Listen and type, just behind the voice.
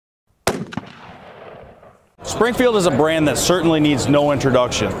Springfield is a brand that certainly needs no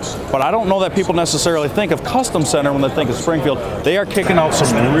introduction, but I don't know that people necessarily think of Custom Center when they think of Springfield. They are kicking out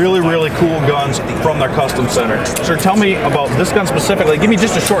some really cool guns from their Custom Center. Sir, tell me about this gun specifically. Give me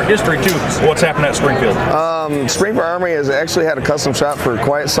just a short history too of what's happened at Springfield. Springfield Armory has actually had a custom shop for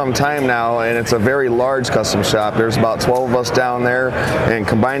quite some time now, and it's a very large custom shop. There's about 12 of us down there, and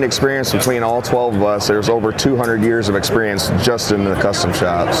combined experience between all 12 of us, there's over 200 years of experience just in the custom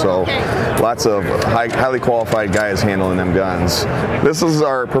shop. So lots of highly qualified guys handling them guns. This is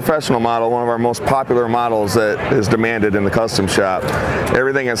our professional model, one of our most popular models that is demanded in the custom shop.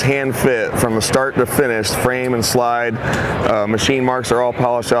 Everything is hand fit from the start to finish, frame and slide. Machine marks are all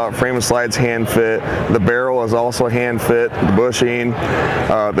polished out, frame and slide's hand fit. The barrel is also hand fit, the bushing.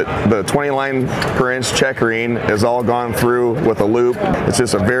 The 20 line per inch checkering is all gone through with a loop. It's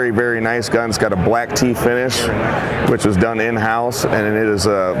just a very nice gun. It's got a black tea finish, which is done in-house, and it is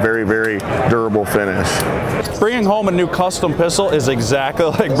a very durable finish. Bringing home a new custom pistol is exactly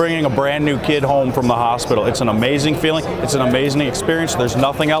like bringing a brand new kid home from the hospital. It's an amazing feeling. It's an amazing experience. There's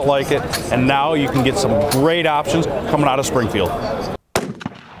nothing out like it. And now you can get some great options coming out of Springfield.